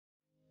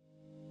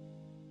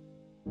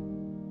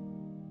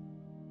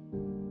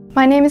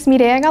My name is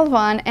Mireya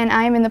Galvan, and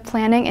I am in the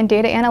Planning and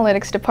Data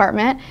Analytics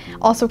Department,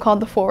 also called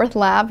the Fort Worth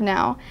Lab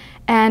now.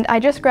 And I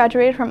just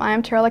graduated from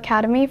IM Terrell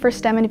Academy for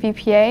STEM and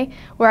VPA,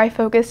 where I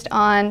focused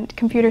on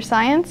computer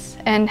science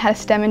and had a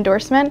STEM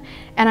endorsement,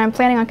 and I'm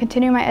planning on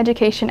continuing my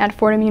education at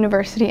Fordham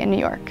University in New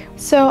York.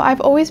 So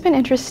I've always been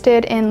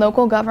interested in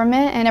local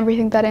government and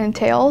everything that it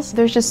entails.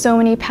 There's just so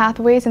many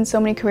pathways and so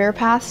many career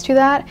paths to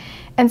that.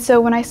 And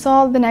so when I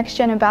saw the Next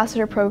Gen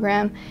Ambassador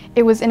program,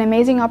 it was an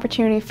amazing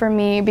opportunity for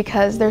me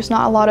because there's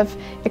not a lot of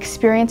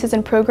experiences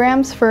and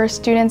programs for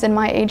students in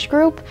my age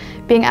group,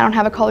 being I don't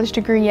have a college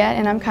degree yet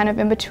and I'm kind of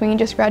in between,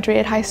 just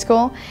graduated high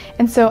school.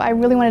 And so I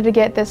really wanted to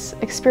get this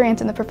experience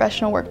in the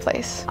professional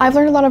workplace. I've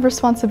learned a lot of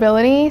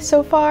responsibility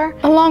so far.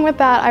 Along with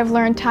that, I've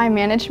learned time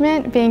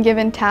management, being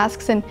given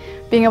tasks and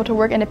being able to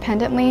work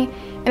independently.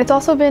 And it's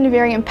also been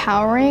very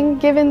empowering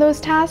given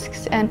those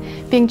tasks and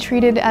being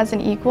treated as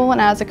an equal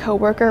and as a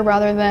coworker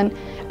rather than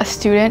a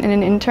student and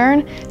an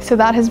intern. So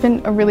that has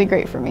been really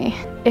great for me.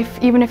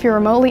 Even if you're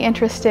remotely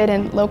interested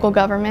in local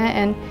government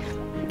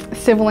and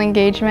civil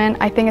engagement,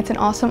 I think it's an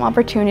awesome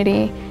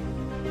opportunity.